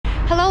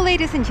Hello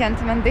ladies and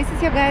gentlemen, this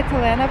is your guide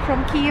Elena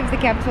from Kyiv, the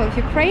capital of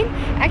Ukraine.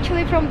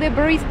 Actually from the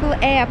Boryspil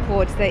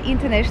airport, the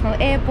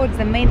international airport,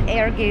 the main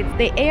air gate.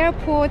 The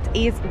airport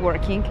is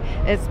working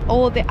as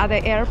all the other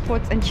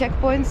airports and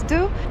checkpoints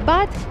do.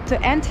 But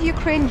to enter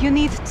Ukraine you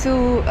need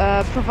to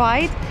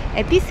provide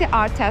a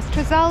PCR test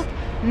result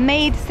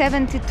made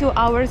 72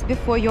 hours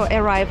before your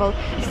arrival.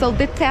 So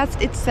the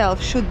test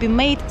itself should be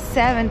made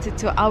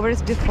 72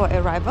 hours before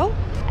arrival.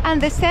 And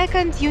the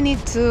second, you need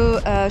to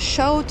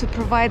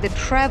provide the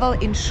travel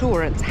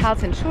insurance,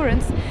 health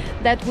insurance,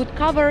 that would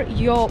cover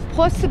your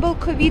possible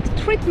COVID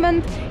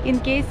treatment in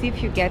case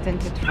if you get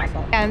into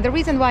trouble. And the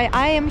reason why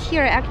I am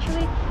here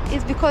actually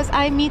is because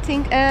I'm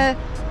meeting a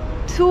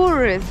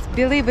tourist,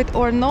 believe it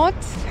or not.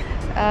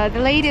 The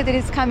lady that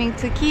is coming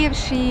to Kyiv,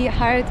 she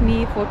hired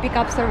me for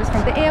pickup service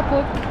from the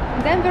airport,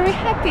 and I'm very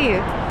happy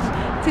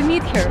to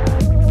meet her.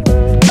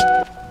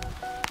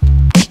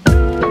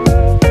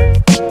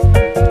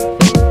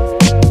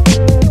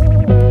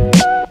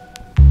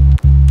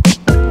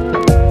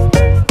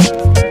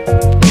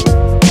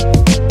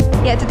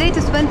 Today it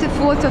is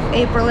 24th of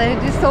April and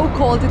it is so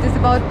cold. It is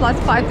about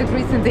 +5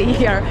 degrees in the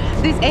air.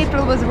 This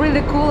April was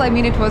really cool. I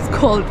mean, it was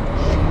cold.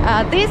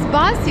 This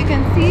bus, you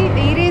can see,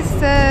 it is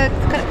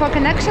for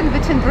connection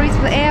between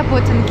Boryspil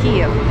airport and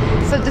Kyiv.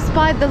 So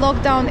despite the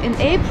lockdown in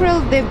April,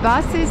 the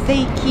buses,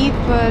 they keep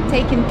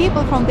taking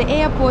people from the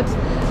airport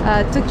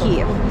to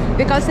Kyiv.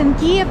 Because in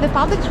Kyiv the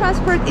public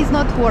transport is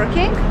not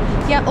working.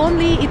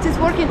 It is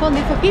working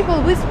only for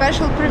people with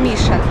special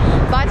permission.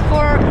 But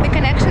for the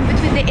connection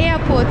between the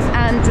airports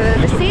and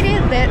the city,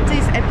 that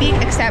is a big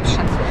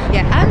exception.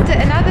 And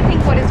another thing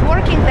what is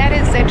working, that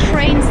is a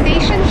train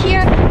station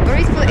here.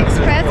 Boryspil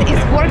Express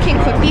is working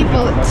for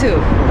people too.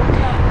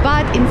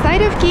 But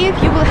inside of Kyiv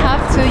you will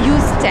have to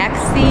use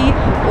taxi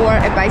or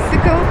a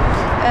bicycle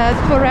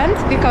for rent,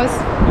 because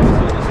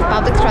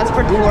public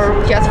transport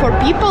just for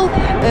people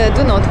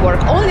do not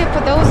work. Only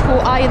for those who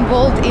are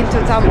involved into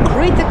some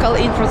critical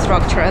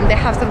infrastructure and they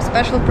have some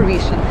special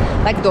permission,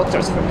 like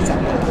doctors, for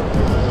example.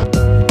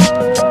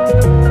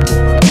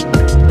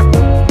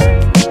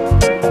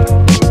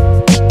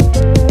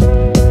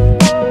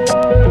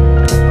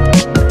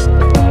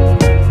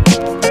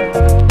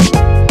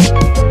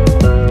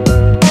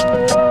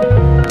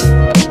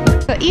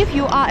 If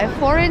you are a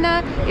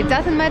foreigner, it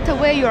doesn't matter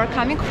where you are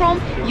coming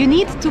from, you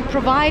need to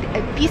provide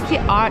a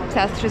PCR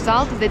test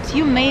result that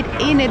you made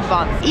in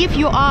advance. If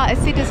you are a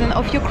citizen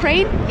of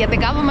Ukraine, the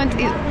government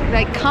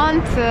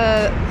can't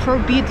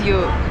forbid you,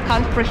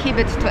 can't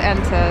prohibit to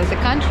enter the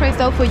country.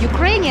 So for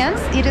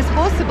Ukrainians, it is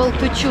possible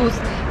to choose,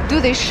 do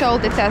they show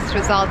the test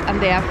result and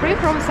they are free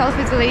from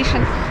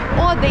self-isolation,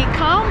 or they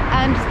come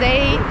and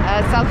they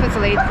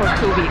self-isolate for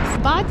 2 weeks.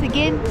 But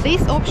again,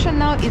 this option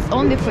now is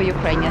only for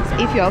Ukrainians.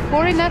 If you are a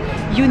foreigner,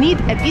 you need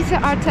a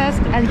PCR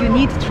test and you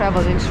need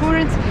travel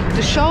insurance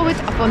to show it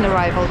upon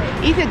arrival.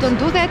 If you don't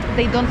do that,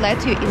 they don't let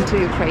you into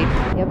Ukraine.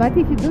 But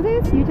if you do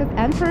this, you just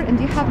enter and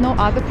you have no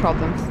other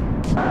problems.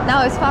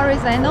 Now, as far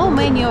as I know,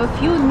 many of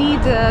you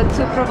need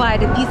to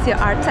provide a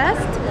PCR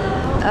test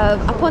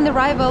upon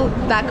arrival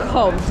back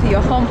home to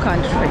your home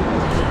country.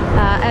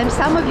 And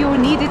some of you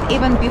need it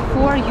even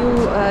before you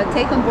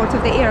take on board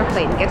of the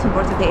airplane, get on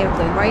board of the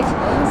airplane, right?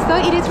 So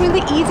it is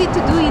really easy to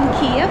do in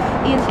Kyiv,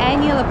 in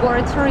any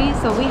laboratory.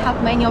 So we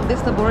have many of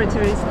these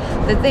laboratories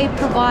that they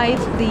provide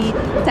the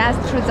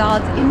test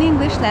result in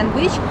English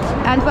language.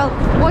 And well,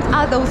 what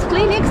are those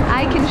clinics?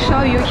 I can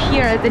show you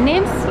here the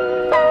names.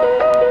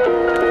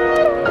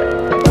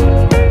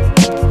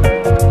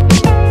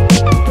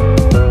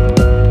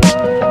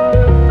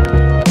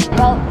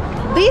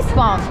 This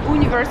one,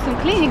 Universal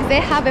Clinic, they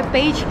have a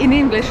page in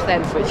English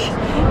language,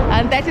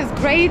 and that is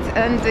great,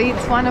 and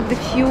it's one of the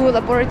few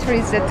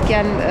laboratories that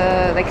can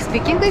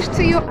speak English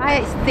to you,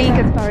 I think,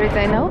 as far as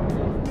I know.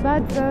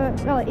 But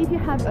well, if you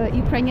have a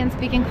Ukrainian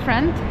speaking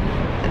friend,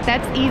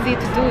 that's easy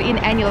to do in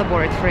any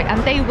laboratory,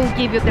 and they will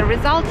give you the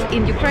results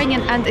in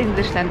Ukrainian and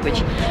English language.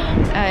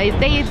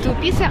 They do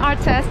PCR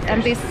test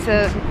and this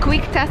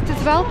quick test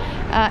as well.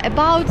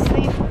 About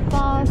the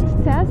fast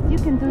test, you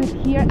can do it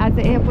here at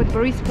the airport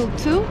Boryspil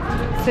 2.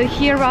 So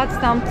here are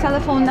some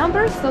telephone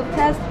numbers. So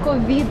test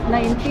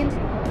COVID-19,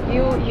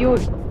 you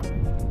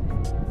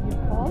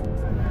call,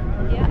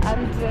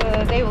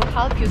 and they will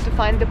help you to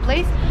find the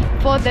place.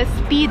 For the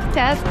speed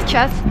test,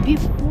 just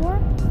before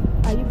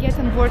you get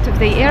on board of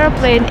the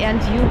airplane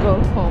and you go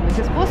home. It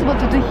is possible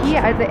to do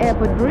here at the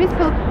airport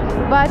Boryspil,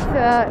 but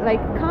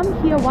come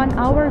here 1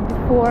 hour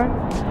before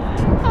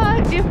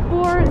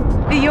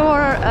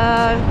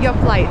your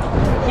flight.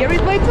 Here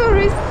is my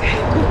tourist.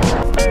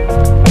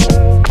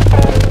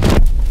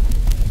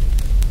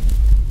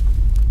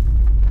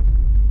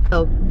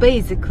 So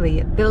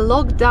basically, the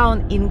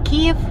lockdown in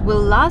Kyiv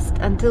will last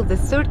until the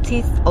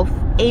 30th of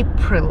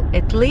April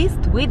at least.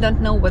 We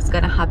don't know what's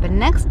gonna happen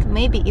next.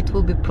 Maybe it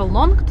will be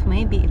prolonged,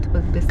 maybe it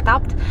will be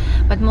stopped,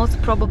 but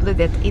most probably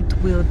that it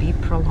will be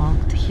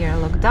prolonged here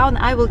lockdown.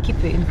 I will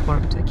keep you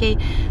informed, okay?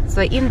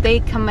 So in the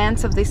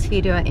comments of this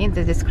video, in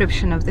the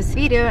description of this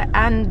video,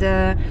 and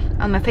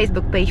on my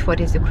Facebook page, What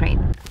is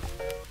Ukraine?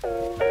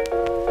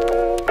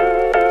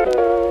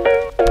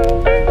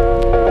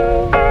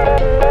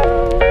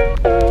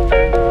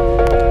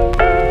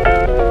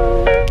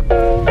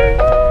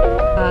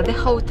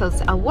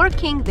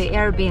 working. The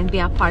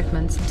Airbnb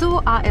apartments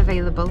too are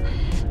available.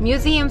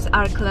 Museums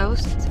are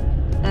closed.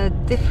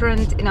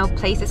 Different,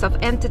 places of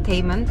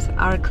entertainment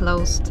are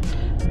closed.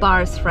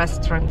 Bars,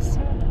 restaurants,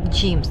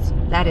 gyms,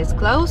 that is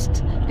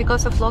closed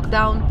because of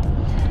lockdown.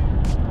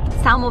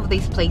 Some of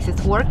these places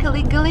work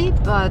illegally,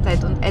 but I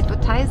don't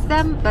advertise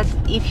them. But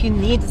if you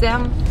need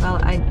them, well,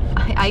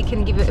 I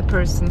can give you a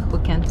person who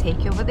can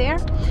take you over there.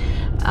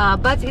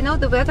 But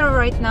the weather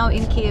right now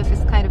in Kyiv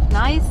is kind of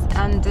nice,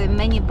 and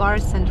many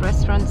bars and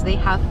restaurants, they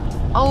have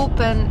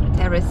open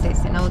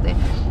terraces.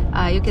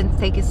 You can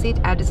take a seat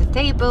at the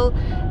table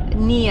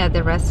near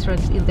the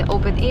restaurant in the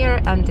open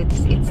air, and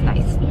it's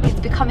nice. It's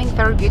becoming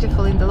very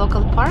beautiful in the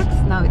local parks.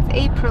 Now it's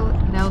April,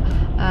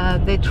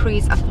 the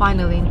trees are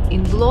finally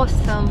in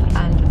blossom,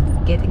 and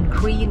it's getting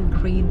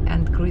green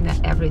and greener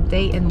every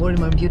day, and more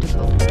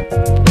beautiful.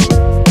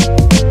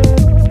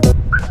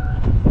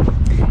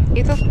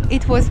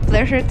 It was a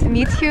pleasure to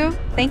meet you.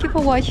 Thank you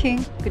for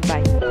watching.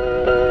 Goodbye.